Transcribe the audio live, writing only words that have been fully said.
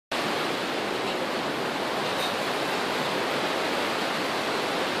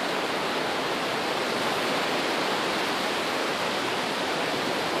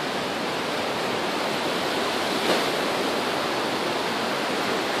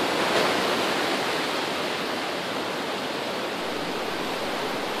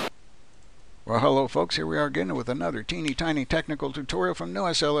Well, hello folks, here we are again with another teeny tiny technical tutorial from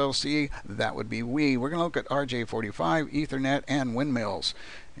NOS LLC. That would be we. We're going to look at RJ45, Ethernet, and windmills.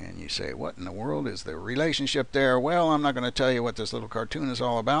 And you say, what in the world is the relationship there? Well, I'm not going to tell you what this little cartoon is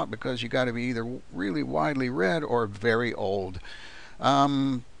all about because you got to be either really widely read or very old.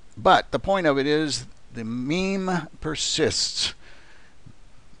 But the point of it is the meme persists.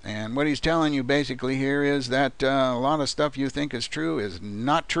 And what he's telling you basically here is that a lot of stuff you think is true is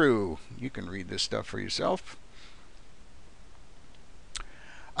not true. You can read this stuff for yourself.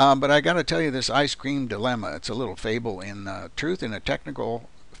 But I got to tell you this ice cream dilemma. It's a little fable in truth, in a technical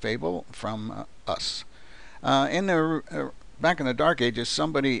fable from us. Back in the Dark Ages,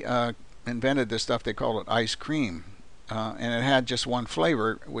 somebody invented this stuff. They called it ice cream. And it had just one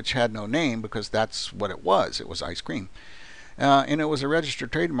flavor, which had no name because that's what it was. It was ice cream. And it was a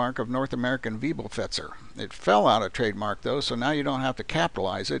registered trademark of North American Wiebelfetzer. It fell out of trademark though, so now you don't have to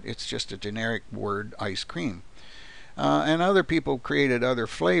capitalize it. It's just a generic word, ice cream. And other people created other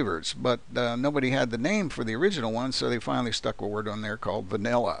flavors, but nobody had the name for the original one, so they finally stuck a word on there called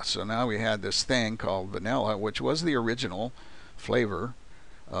vanilla. So now we had this thing called vanilla, which was the original flavor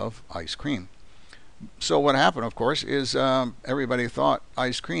of ice cream. So what happened, of course, is everybody thought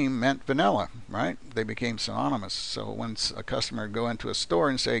ice cream meant vanilla, right? They became synonymous. So when a customer would go into a store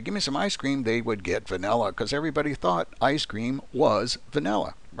and say, give me some ice cream, they would get vanilla because everybody thought ice cream was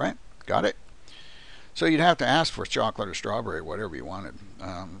vanilla, right? Got it? So you'd have to ask for chocolate or strawberry, whatever you wanted.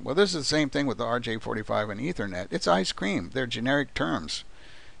 Well, this is the same thing with the RJ45 and Ethernet. It's ice cream. They're generic terms.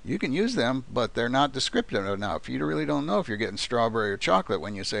 You can use them, but they're not descriptive enough. You really don't know if you're getting strawberry or chocolate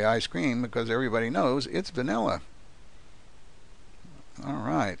when you say ice cream because everybody knows it's vanilla. All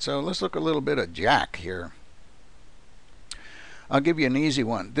right, so let's look a little bit at jack here. I'll give you an easy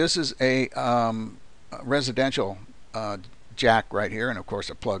one. This is a residential jack right here, and of course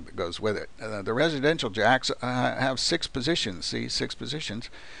a plug that goes with it. The residential jacks have 6 positions, see, 6 positions,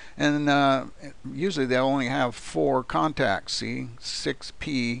 and usually they'll only have 4 contacts, see,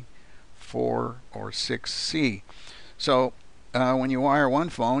 6P, 4, or 6C. So when you wire one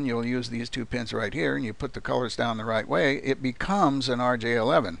phone, you'll use these 2 pins right here, and you put the colors down the right way, it becomes an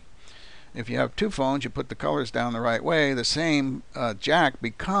RJ11. If you have 2 phones, you put the colors down the right way, the same jack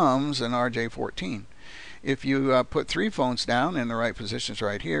becomes an RJ14. If you put 3 phones down in the right positions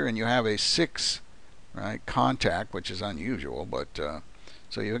right here, and you have a 6 right contact, which is unusual, but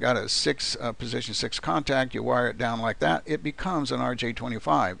so you've got a 6 position 6 contact, you wire it down like that, it becomes an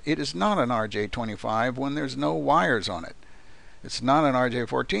RJ25. It is not an RJ25 when there's no wires on it. It's not an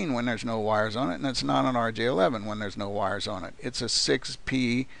RJ14 when there's no wires on it, and it's not an RJ11 when there's no wires on it. It's a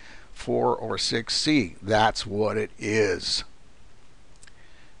 6P, 4, or 6C. That's what it is.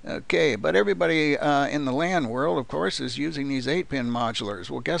 Okay, but everybody in the LAN world, of course, is using these 8-pin modulars.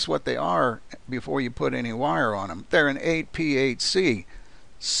 Well, guess what they are before you put any wire on them? They're an 8P8C.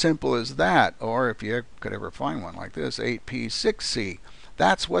 Simple as that. Or if you could ever find one like this, 8P6C.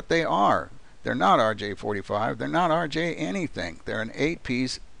 That's what they are. They're not RJ45. They're not RJ anything. They're an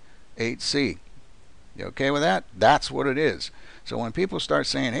 8P8C. You okay with that? That's what it is. So when people start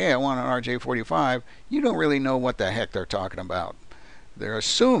saying, hey, I want an RJ45, you don't really know what the heck they're talking about. They're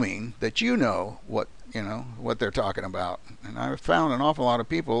assuming that you know what they're talking about, and I've found an awful lot of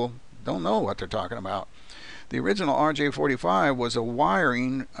people don't know what they're talking about. The original RJ45 was a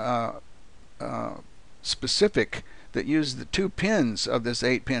wiring specific that used the 2 pins of this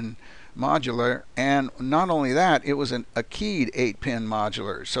 8-pin modular, and not only that, it was a keyed 8-pin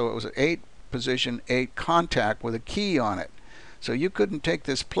modular, so it was an 8 position 8 contact with a key on it. So you couldn't take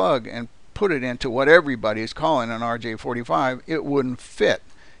this plug and put it into what everybody is calling an RJ45. It wouldn't fit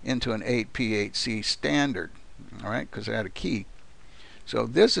into an 8P8C standard, all right, because it had a key. So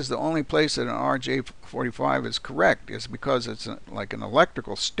this is the only place that an RJ45 is correct, is because it's like an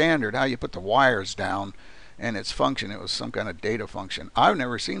electrical standard, how you put the wires down and its function. It was some kind of data function. I've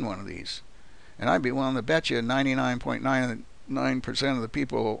never seen one of these, and I'd be willing to bet you 99.99% of the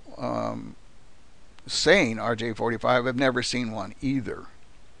people saying RJ45 have never seen one either.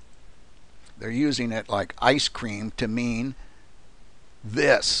 They're using it like ice cream to mean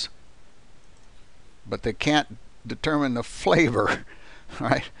this, but they can't determine the flavor,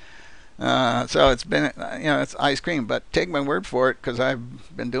 right? So it's been, it's ice cream, but take my word for it, because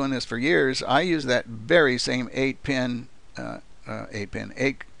I've been doing this for years. I use that very same 8-pin,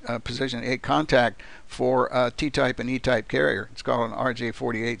 8 position 8 contact for T-type and E-type carrier. It's called an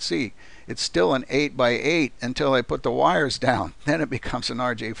RJ48C. It's still an 8x8 until I put the wires down. Then it becomes an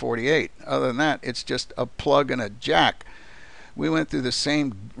RJ48. Other than that, it's just a plug and a jack. We went through the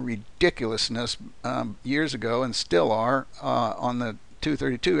same ridiculousness years ago, and still are, on the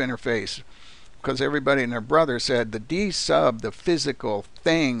 232 interface. because everybody and their brother said the D sub, the physical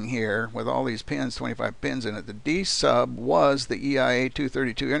thing here with all these pins, 25 pins in it, the D sub was the EIA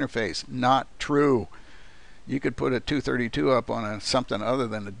 232 interface. Not true. You could put a 232 up on something other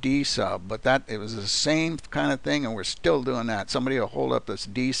than a D sub, but it was the same kind of thing, and we're still doing that. Somebody will hold up this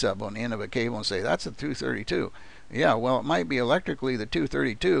D sub on the end of a cable and say, that's a 232. Yeah, well, it might be electrically the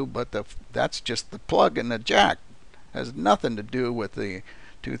 232, but that's just the plug in the jack. It has nothing to do with the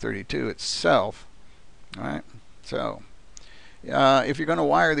 232 itself. All right, so if you're going to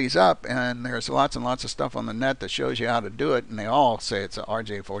wire these up, and there's lots and lots of stuff on the net that shows you how to do it, and they all say it's a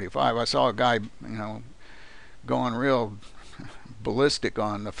RJ45. I saw a guy, going real ballistic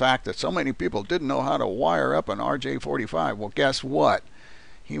on the fact that so many people didn't know how to wire up an RJ45. Well, guess what?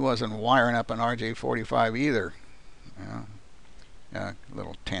 He wasn't wiring up an RJ45 either.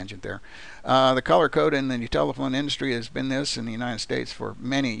 Little tangent there. The color code in the telephone industry has been this in the United States for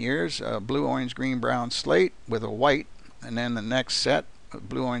many years. Blue, orange, green, brown, slate with a white, and then the next set,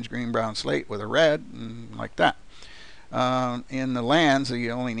 blue, orange, green, brown, slate with a red, and like that. In the LANs,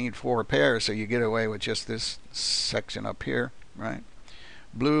 you only need 4 pairs, so you get away with just this section up here, right?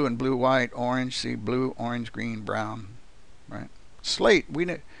 Blue and blue, white, orange. See, blue, orange, green, brown, right? Slate, we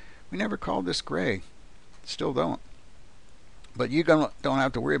never called this gray. Still don't. But you don't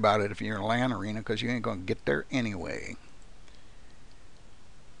have to worry about it if you're in a LAN arena, because you ain't going to get there anyway.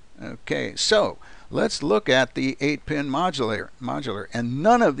 Okay, so let's look at the 8-pin modular, and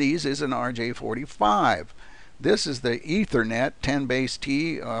none of these is an RJ45. This is the Ethernet 10 base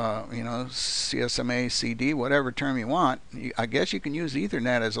T, CSMA, CD, whatever term you want. I guess you can use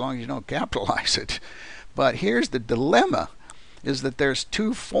Ethernet as long as you don't capitalize it. But here's the dilemma, is that there's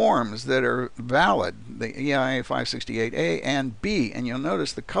 2 forms that are valid, the EIA 568A and B, and you'll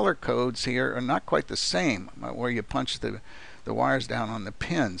notice the color codes here are not quite the same where you punch the wires down on the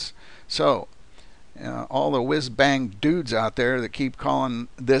pins. So all the whiz-bang dudes out there that keep calling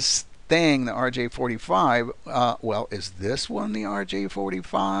this thing the RJ45, well, is this one the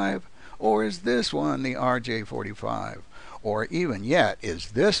RJ45, or is this one the RJ45, or even yet,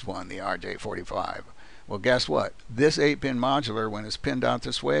 is this one the RJ45? Well, guess what? This 8-pin modular, when it's pinned out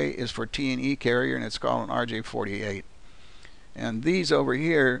this way, is for T&E carrier, and it's called an RJ48. And these over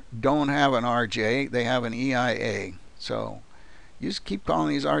here don't have an RJ, they have an EIA. So you just keep calling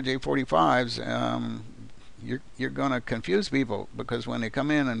these RJ45s. You're going to confuse people, because when they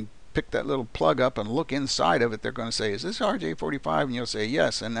come in and pick that little plug up and look inside of it, they're going to say, is this RJ45? And you'll say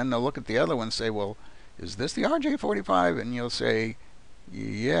yes, and then they'll look at the other one and say, well, is this the RJ45? And you'll say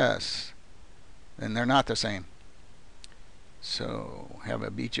yes, and they're not the same. So have I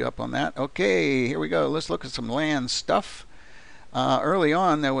beat you up on that? Okay, here we go. Let's look at some LAN stuff. Early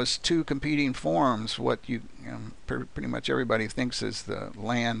on, there was 2 competing forms. What pretty much everybody thinks is the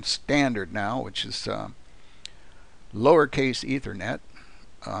LAN standard now, which is lowercase Ethernet,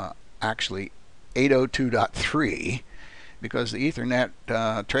 actually 802.3, because the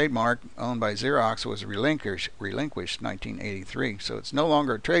Ethernet trademark owned by Xerox was relinquished 1983. So it's no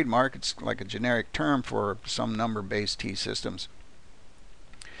longer a trademark. It's like a generic term for some number-based T systems.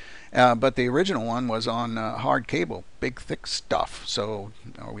 But the original one was on hard cable, big thick stuff. So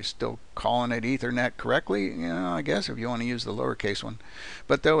are we still calling it Ethernet correctly? I guess, if you want to use the lowercase one.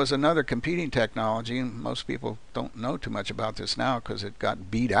 But there was another competing technology, and most people don't know too much about this now because it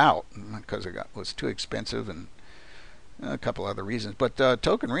got beat out because it was too expensive and a couple other reasons. But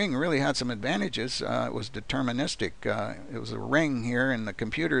token ring really had some advantages. It was deterministic. It was a ring here, and the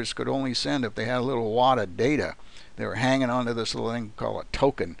computers could only send if they had a little wad of data. They were hanging onto this little thing called a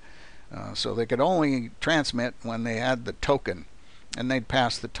token. So they could only transmit when they had the token, and they'd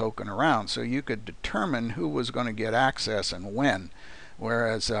pass the token around. So you could determine who was going to get access and when.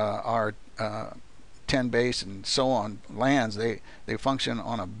 Whereas our 10 base and so on LANs, they function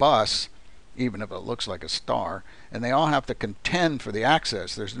on a bus, even if it looks like a star, and they all have to contend for the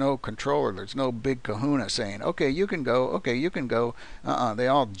access. There's no controller, there's no big kahuna saying, okay, you can go, okay, you can go. They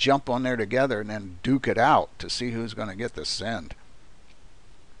all jump on there together and then duke it out to see who's going to get the send.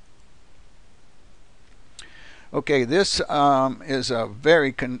 Okay, this is a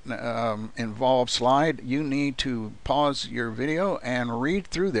very involved slide. You need to pause your video and read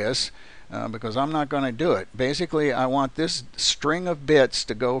through this because I'm not going to do it. Basically, I want this string of bits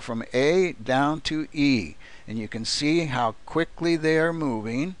to go from A down to E, and you can see how quickly they are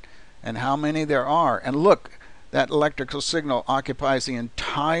moving and how many there are. And look, that electrical signal occupies the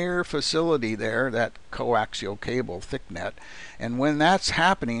entire facility there, that coaxial cable, thick net. And when that's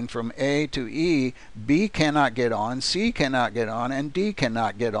happening from A to E, B cannot get on, C cannot get on, and D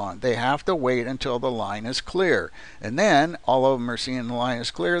cannot get on. They have to wait until the line is clear. And then all of them are seeing the line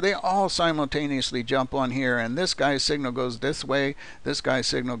is clear. They all simultaneously jump on here, and this guy's signal goes this way, this guy's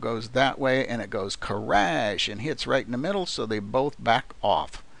signal goes that way, and it goes crash and hits right in the middle, so they both back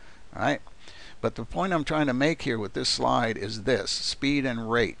off. All right? But the point I'm trying to make here with this slide is this: speed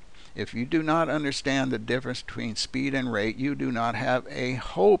and rate. If you do not understand the difference between speed and rate, you do not have a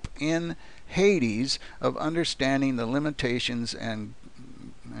hope in Hades of understanding the limitations and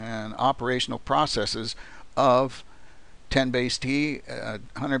operational processes of 10 base T,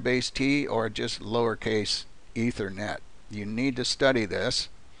 100 base T, or just lowercase Ethernet. You need to study this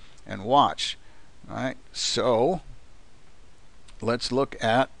and watch. All right, so let's look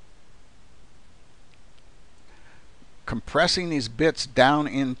at compressing these bits down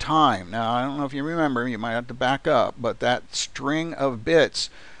in time. Now, I don't know if you remember, you might have to back up, but that string of bits,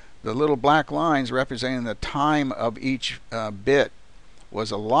 the little black lines representing the time of each bit,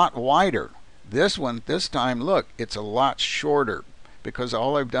 was a lot wider. This one, this time, look, it's a lot shorter, because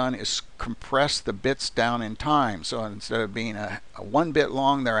all I've done is compress the bits down in time. So instead of being a 1 bit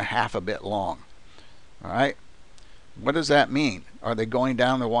long, they're a half a bit long. All right? What does that mean? Are they going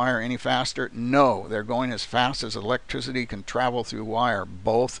down the wire any faster? No, they're going as fast as electricity can travel through wire,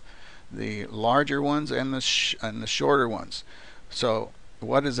 both the larger ones and the shorter ones. So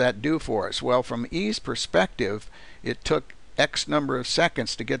what does that do for us? Well, from E's perspective, it took X number of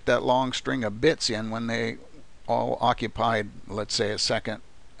seconds to get that long string of bits in when they all occupied, let's say, a second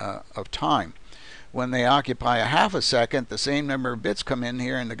of time. When they occupy a half a second, the same number of bits come in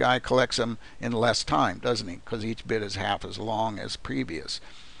here, and the guy collects them in less time, doesn't he? Because each bit is half as long as previous.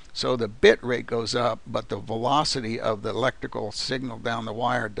 So the bit rate goes up, but the velocity of the electrical signal down the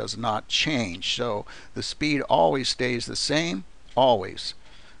wire does not change. So the speed always stays the same, always.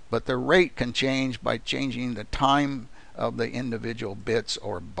 But the rate can change by changing the time of the individual bits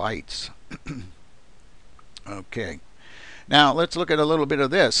or bytes. Okay. Now let's look at a little bit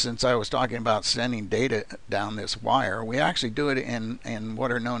of this. Since I was talking about sending data down this wire, we actually do it in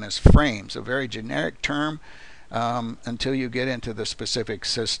what are known as frames, a very generic term until you get into the specific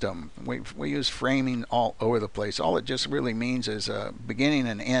system. We use framing all over the place. All it just really means is a beginning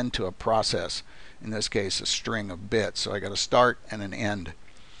and end to a process. In this case, a string of bits. So I got a start and an end.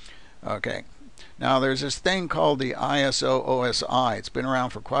 Okay. Now there's this thing called the ISO OSI. It's been around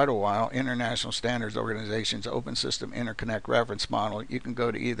for quite a while. International Standards Organization's Open System Interconnect Reference Model. You can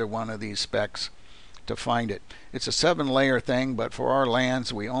go to either one of these specs to find it. It's a 7-layer thing, but for our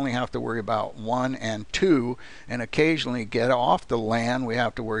LANs we only have to worry about 1 and 2, and occasionally get off the LAN we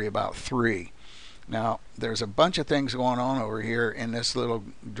have to worry about 3. Now there's a bunch of things going on over here in this little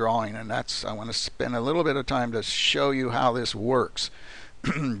drawing, and I want to spend a little bit of time to show you how this works.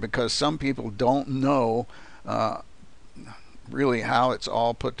 Because some people don't know really how it's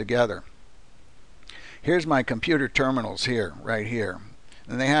all put together. Here's my computer terminals here, right here.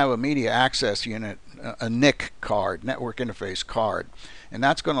 And they have a media access unit, a NIC card, network interface card. And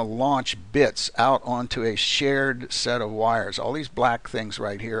that's going to launch bits out onto a shared set of wires. All these black things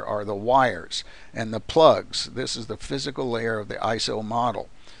right here are the wires. And the plugs, this is the physical layer of the ISO model.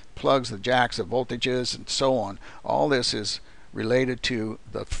 Plugs, the jacks, the voltages, and so on. All this is related to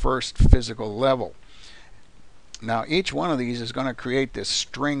the first physical level. Now each one of these is going to create this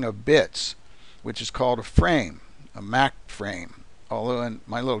string of bits, which is called a frame, a MAC frame. Although in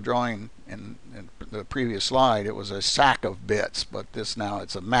my little drawing in the previous slide it was a sack of bits, but this now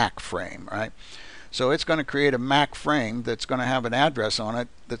it's a MAC frame, right? So it's going to create a MAC frame that's going to have an address on it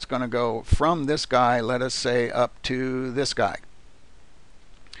that's going to go from this guy, let us say, up to this guy.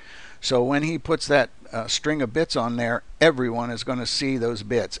 So when he puts that string of bits on there, everyone is going to see those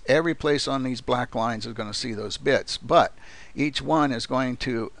bits. Every place on these black lines is going to see those bits, but each one is going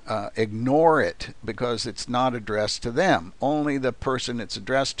to ignore it because it's not addressed to them. Only the person it's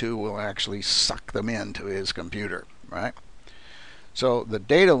addressed to will actually suck them into his computer, right? So the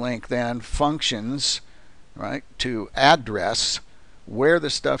data link then functions, right, to address where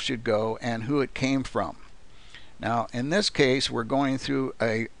the stuff should go and who it came from. Now in this case we're going through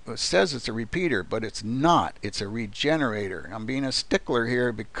it says it's a repeater, but it's not. It's a regenerator. I'm being a stickler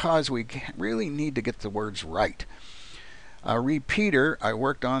here because we really need to get the words right. A repeater, I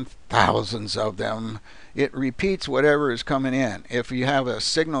worked on thousands of them. It repeats whatever is coming in. If you have a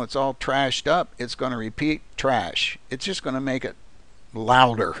signal that's all trashed up, it's going to repeat trash. It's just going to make it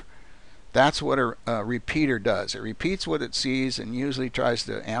louder. That's what a repeater does. It repeats what it sees and usually tries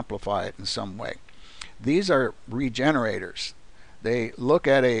to amplify it in some way. These are regenerators. They look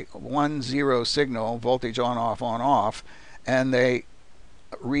at a 1-0 signal, voltage on off, and they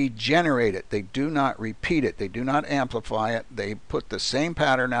regenerate it. They do not repeat it. They do not amplify it. They put the same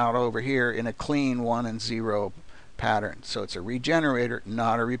pattern out over here in a clean 1 and 0 pattern. So it's a regenerator,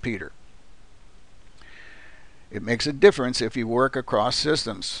 not a repeater. It makes a difference if you work across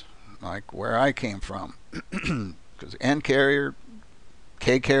systems, like where I came from. Because N carrier,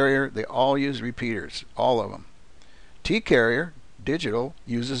 K carrier, they all use repeaters, all of them. T carrier, digital,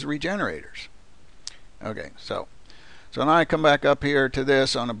 uses regenerators. Okay, so now I come back up here to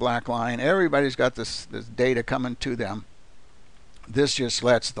this on a black line. Everybody's got this data coming to them. This just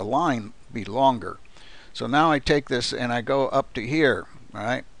lets the line be longer. So now I take this and I go up to here,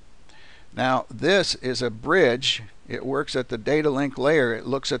 right? Now this is a bridge. It works at the data link layer. It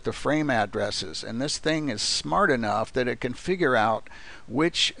looks at the frame addresses, and this thing is smart enough that it can figure out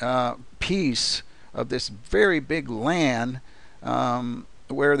which piece of this very big LAN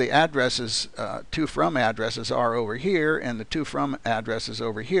where the addresses, to from addresses are over here, and the to from addresses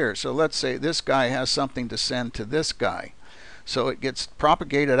over here. So let's say this guy has something to send to this guy. So it gets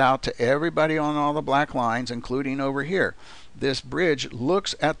propagated out to everybody on all the black lines, including over here. This bridge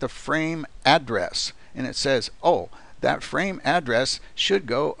looks at the frame address, and it says, oh, that frame address should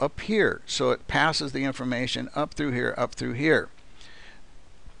go up here. So it passes the information up through here, up through here.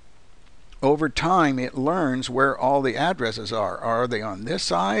 Over time, it learns where all the addresses are. Are they on this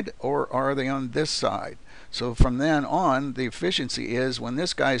side or are they on this side? So from then on, the efficiency is when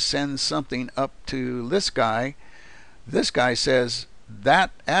this guy sends something up to this guy says,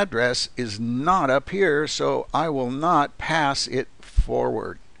 that address is not up here, so I will not pass it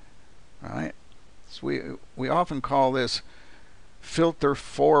forward. All right? So we often call this filter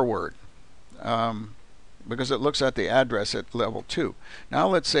forward. Because it looks at the address at level 2. Now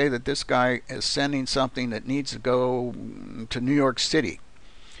let's say that this guy is sending something that needs to go to New York City.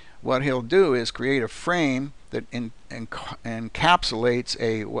 What he'll do is create a frame that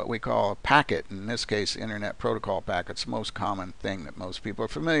encapsulates what we call a packet. In this case, Internet Protocol packet's the most common thing that most people are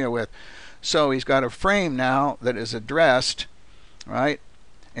familiar with. So he's got a frame now that is addressed, right?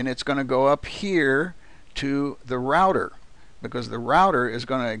 And it's going to go up here to the router, because the router is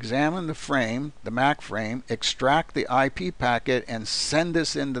going to examine the frame, the MAC frame, extract the IP packet, and send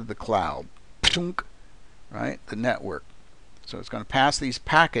this into the cloud, right? The network. So it's going to pass these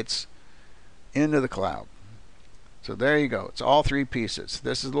packets into the cloud. So there you go. It's all three pieces.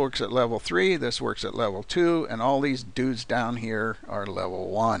 This works at level 3, this works at level 2, and all these dudes down here are level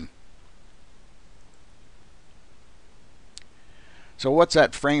 1. So what's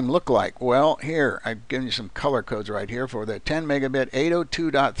that frame look like? Well, here, I've given you some color codes right here for the 10 megabit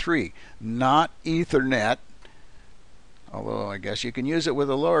 802.3, not Ethernet, although I guess you can use it with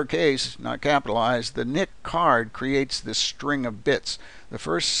a lowercase, not capitalized. The NIC card creates this string of bits. The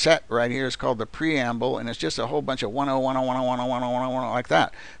first set right here is called the preamble, and it's just a whole bunch of 10, 10, 10, 10, 10, 10, 10, 10, like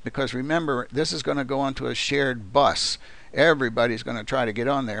that. Because remember, this is going to go onto a shared bus. Everybody's going to try to get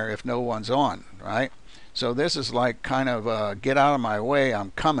on there if no one's on, right? So this is like kind of get out of my way,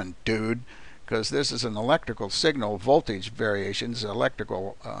 I'm coming, dude, because this is an electrical signal voltage variations,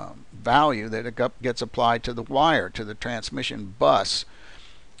 electrical value that it gets applied to the wire, to the transmission bus,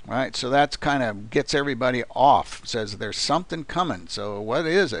 right? So that's kind of gets everybody off, says there's something coming. So what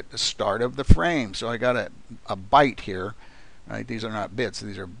is it? The start of the frame. So I got a byte here, right? These are not bits,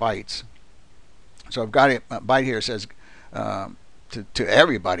 these are bytes. So I've got a byte here says to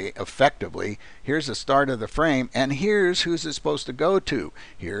everybody effectively, here's the start of the frame, and here's who's it supposed to go to.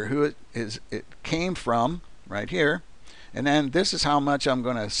 Here who it came from, right here, and then this is how much I'm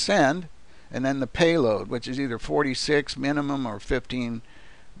going to send, and then the payload, which is either 46 minimum or 15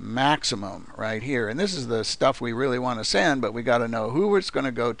 maximum right here. And this is the stuff we really want to send, but we got to know who it's going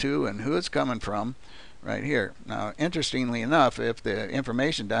to go to and who it's coming from right here. Now interestingly enough, if the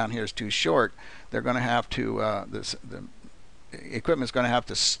information down here is too short, they're going to have to the equipment's going to have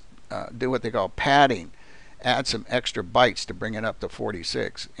to do what they call padding, add some extra bytes to bring it up to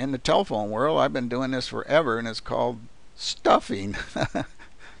 46. In the telephone world, I've been doing this forever, and it's called stuffing.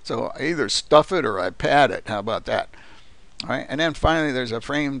 So I either stuff it or I pad it. How about that? All right, and then finally there's a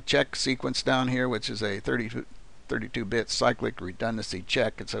frame check sequence down here, which is a 32-bit cyclic redundancy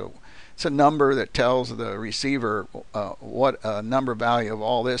check. It's a number that tells the receiver what a number value of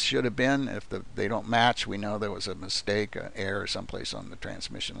all this should have been. If they don't match, we know there was a mistake, an error someplace on the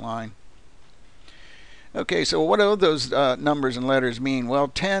transmission line. Okay, so what do those numbers and letters mean? Well,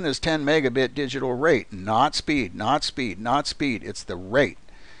 10 is 10 megabit digital rate, not speed, not speed, not speed. It's the rate.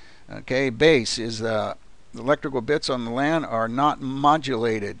 Okay, base is electrical bits on the LAN are not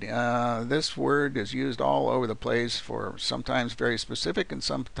modulated. This word is used all over the place for sometimes very specific and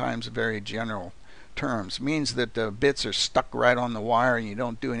sometimes very general terms. It means that the bits are stuck right on the wire and you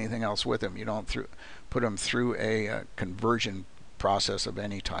don't do anything else with them. You don't put them through a conversion process of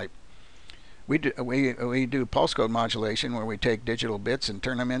any type. We do pulse code modulation, where we take digital bits and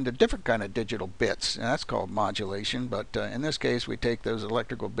turn them into different kind of digital bits, and that's called modulation. But in this case, we take those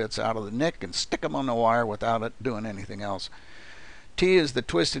electrical bits out of the NIC and stick them on the wire without it doing anything else. T is the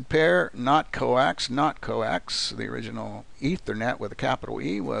twisted pair, not coax, not coax. The original Ethernet with a capital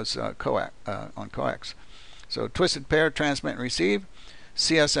E was on coax. So twisted pair, transmit and receive.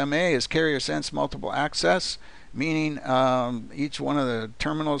 CSMA is carrier sense multiple access, meaning each one of the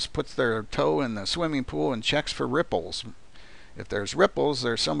terminals puts their toe in the swimming pool and checks for ripples. If there's ripples,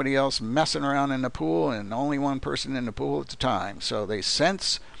 there's somebody else messing around in the pool, and only one person in the pool at a time. So they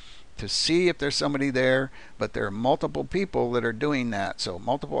sense to see if there's somebody there, but there are multiple people that are doing that. So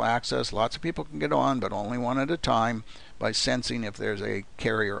multiple access, lots of people can get on, but only one at a time, by sensing if there's a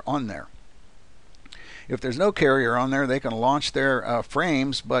carrier on there. If there's no carrier on there, they can launch their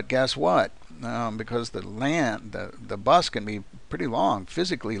frames, but guess what? Because the LAN, the bus can be pretty long,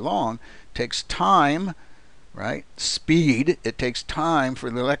 physically long, takes time, right? Speed, it takes time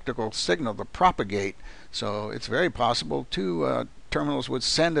for the electrical signal to propagate. So it's very possible two terminals would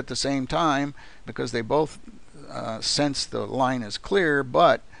send at the same time, because they both sense the line is clear,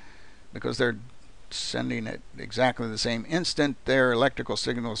 but because they're sending at exactly the same instant, their electrical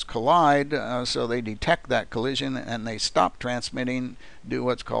signals collide, so they detect that collision and they stop transmitting, do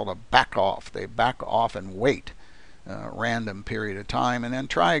what's called a back off. They back off and wait a random period of time and then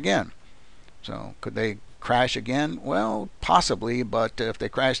try again. So could they crash again? Well, possibly, but if they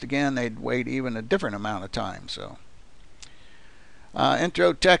crashed again, they'd wait even a different amount of time. So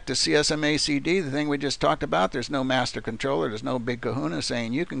intro tech to CSMA CD, the thing we just talked about. There's no master controller, there's no big kahuna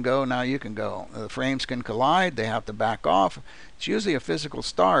saying you can go, now you can go. The frames can collide, they have to back off. It's usually a physical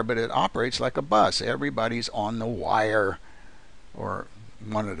star, but it operates like a bus. Everybody's on the wire, or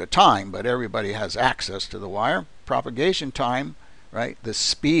one at a time, but everybody has access to the wire. Propagation time, right, the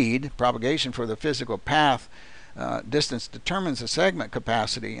speed, propagation for the physical path, distance determines the segment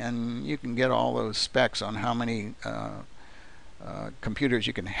capacity, and you can get all those specs on how many computers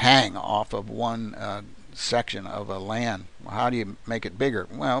you can hang off of one section of a LAN. How do you make it bigger?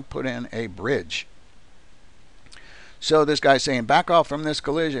 Well, put in a bridge. So this guy's saying back off from this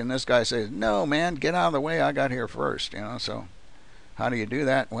collision. This guy says, no man, get out of the way, I got here first. So how do you do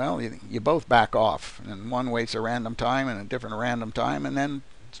that? Well, you both back off, and one waits a random time and a different random time, and then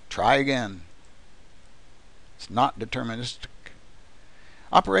try again. It's not deterministic.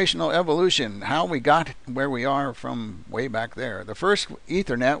 Operational evolution, how we got where we are from way back there. The first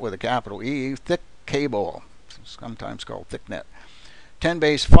Ethernet with a capital E, thick cable, sometimes called thicknet. 10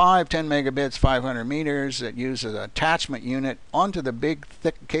 base 5, 10 megabits, 500 meters. It uses an attachment unit onto the big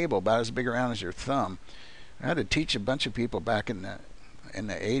thick cable, about as big around as your thumb. I had to teach a bunch of people back in the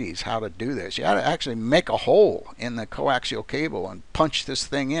 80s how to do this. You had to actually make a hole in the coaxial cable and punch this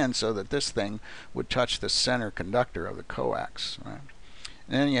thing in so that this thing would touch the center conductor of the coax, right?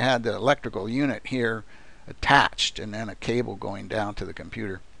 And then you had the electrical unit here attached, and then a cable going down to the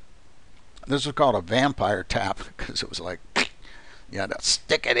computer. This was called a vampire tap, because it was like you had to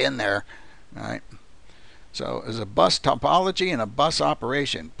stick it in there, right? So there's a bus topology and a bus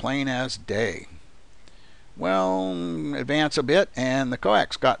operation, plain as day. Well, advance a bit, and the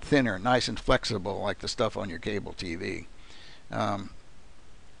coax got thinner, nice and flexible, like the stuff on your cable TV.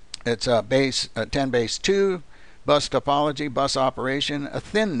 It's a 10 base 2. Bus topology, bus operation, a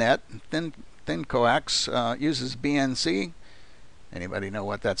thin net, thin coax, uses BNC. Anybody know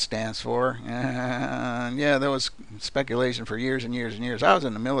what that stands for? Yeah, there was speculation for years and years and years. I was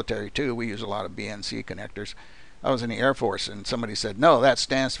in the military too. We use a lot of BNC connectors. I was in the Air Force, and somebody said, no, that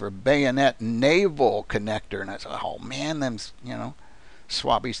stands for bayonet naval connector. And I said, oh man, them,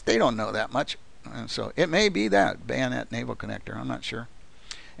 swabbies, they don't know that much. And so it may be that, bayonet naval connector, I'm not sure.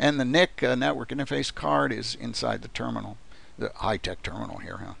 And the NIC, network interface card, is inside the terminal, the high-tech terminal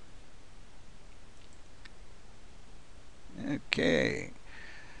here, huh? Okay,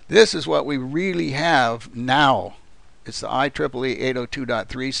 this is what we really have now. It's the IEEE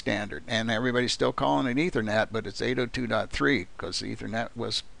 802.3 standard, and everybody's still calling it Ethernet, but it's 802.3 because the Ethernet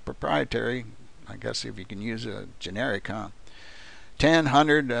was proprietary. I guess if you can use a generic, huh? 10,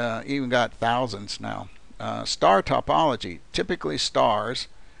 100, even got thousands now. Star topology, typically stars,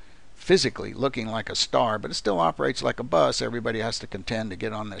 physically looking like a star, but it still operates like a bus. Everybody has to contend to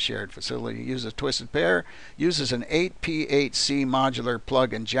get on the shared facility. Uses a twisted pair, uses an 8P8C modular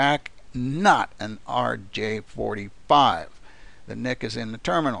plug and jack not an RJ45. The NIC is in the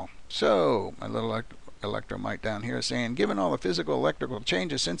terminal. So, my little electromite down here is saying, given all the physical electrical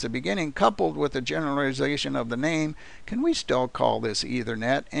changes since the beginning, coupled with the generalization of the name, can we still call this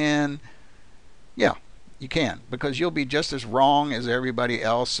Ethernet? And yeah, you can, because you'll be just as wrong as everybody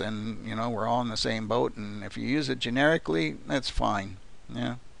else, and you know, we're all in the same boat, and if you use it generically, that's fine.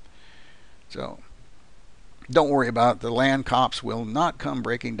 Yeah. So don't worry about it. The LAN cops will not come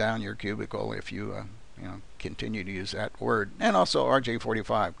breaking down your cubicle if you continue to use that word. And also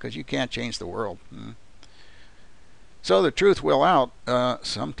RJ45, because you can't change the world. So the truth will out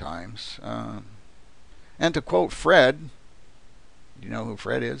sometimes. And to quote Fred, do you know who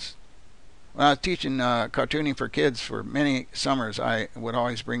Fred is? When I was teaching cartooning for kids for many summers, I would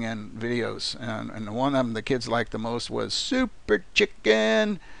always bring in videos, and one of them the kids liked the most was Super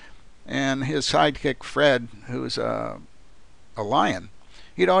Chicken, and his sidekick Fred, who's a lion,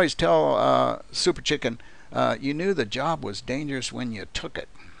 he'd always tell Super Chicken, you knew the job was dangerous when you took it.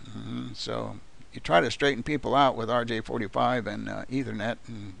 So you try to straighten people out with RJ45 and Ethernet,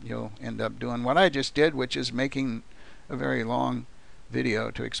 and you'll end up doing what I just did, which is making a very long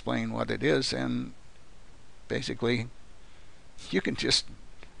video to explain what it is, and basically you can just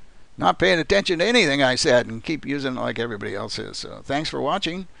not paying attention to anything I said and keep using it like everybody else is. So thanks for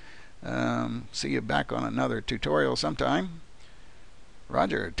watching. See you back on another tutorial sometime.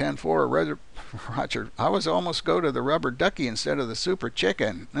 Roger, 10-4. Roger, I was almost go to the rubber ducky instead of the Super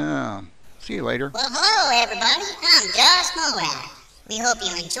Chicken. See you later. Well, hello everybody, I'm Josh Moab. We hope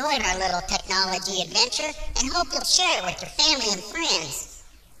you enjoyed our little technology adventure and hope you'll share it with your family and friends.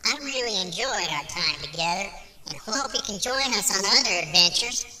 I really enjoyed our time together and hope you can join us on other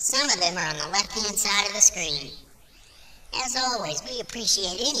adventures. Some of them are on the left-hand side of the screen. As always, we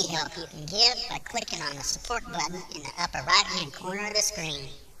appreciate any help you can give by clicking on the support button in the upper right-hand corner of the screen.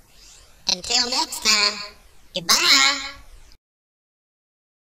 Until next time, goodbye!